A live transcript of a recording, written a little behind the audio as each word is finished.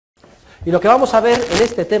Y lo que vamos a ver en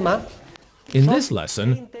este tema. In this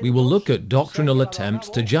lesson, we will look at doctrinal attempts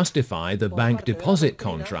to justify the bank deposit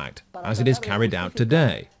contract as it is carried out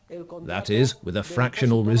today, that is, with a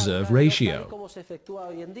fractional reserve ratio.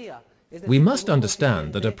 We must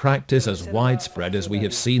understand that a practice as widespread as we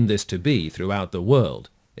have seen this to be throughout the world,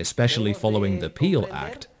 especially following the Peel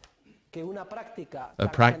Act, a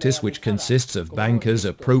practice which consists of bankers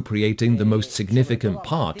appropriating the most significant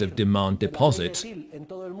part of demand deposits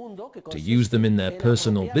to use them in their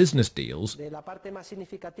personal business deals,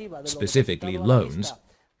 specifically loans,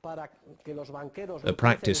 a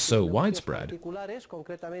practice so widespread,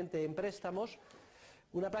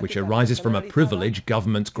 which arises from a privilege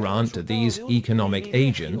governments grant to these economic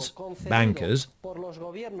agents, bankers,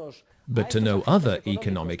 but to no other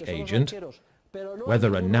economic agent,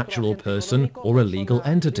 whether a natural person or a legal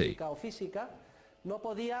entity.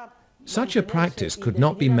 Such a practice could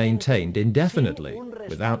not be maintained indefinitely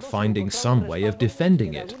without finding some way of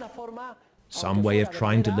defending it, some way of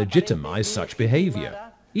trying to legitimize such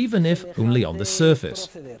behavior, even if only on the surface.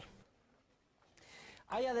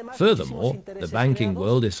 Furthermore, the banking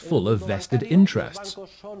world is full of vested interests.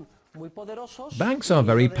 Banks are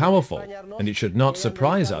very powerful, and it should not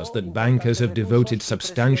surprise us that bankers have devoted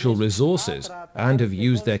substantial resources and have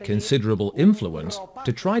used their considerable influence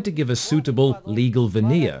to try to give a suitable legal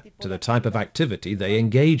veneer to the type of activity they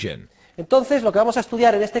engage in.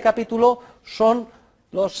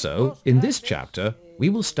 So, in this chapter, we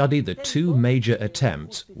will study the two major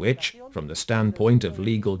attempts which, from the standpoint of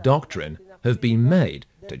legal doctrine, have been made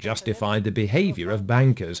to justify the behavior of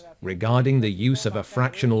bankers regarding the use of a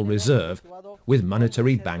fractional reserve with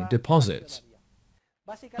monetary bank deposits.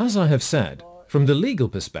 As I have said, from the legal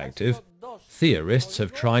perspective, theorists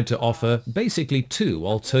have tried to offer basically two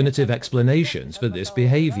alternative explanations for this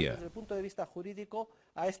behavior.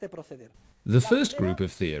 The first group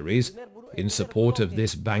of theories, in support of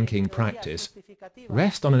this banking practice,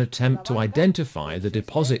 rest on an attempt to identify the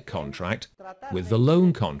deposit contract with the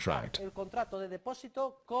loan contract.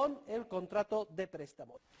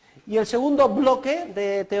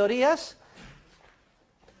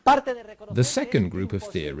 The second group of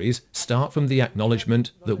theories start from the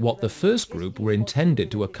acknowledgement that what the first group were intended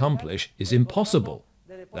to accomplish is impossible.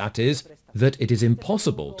 That is, that it is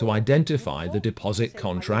impossible to identify the deposit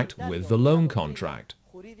contract with the loan contract.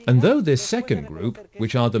 And though this second group,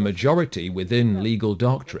 which are the majority within legal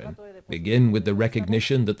doctrine, begin with the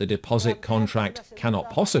recognition that the deposit contract cannot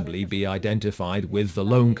possibly be identified with the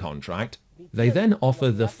loan contract, they then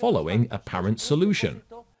offer the following apparent solution.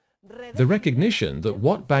 The recognition that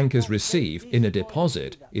what bankers receive in a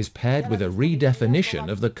deposit is paired with a redefinition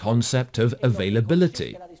of the concept of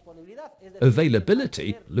availability.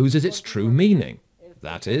 Availability loses its true meaning,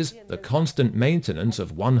 that is, the constant maintenance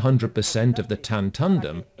of 100% of the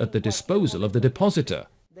tantundum at the disposal of the depositor,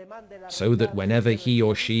 so that whenever he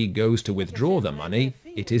or she goes to withdraw the money,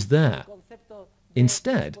 it is there.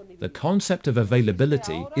 Instead, the concept of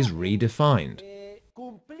availability is redefined.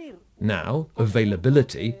 Now,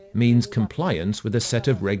 availability means compliance with a set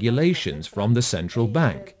of regulations from the central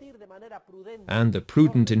bank and the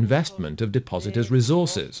prudent investment of depositors'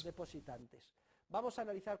 resources.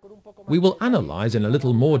 We will analyze in a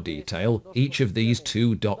little more detail each of these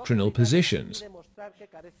two doctrinal positions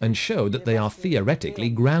and show that they are theoretically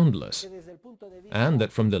groundless, and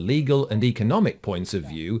that from the legal and economic points of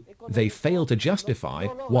view, they fail to justify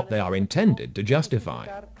what they are intended to justify.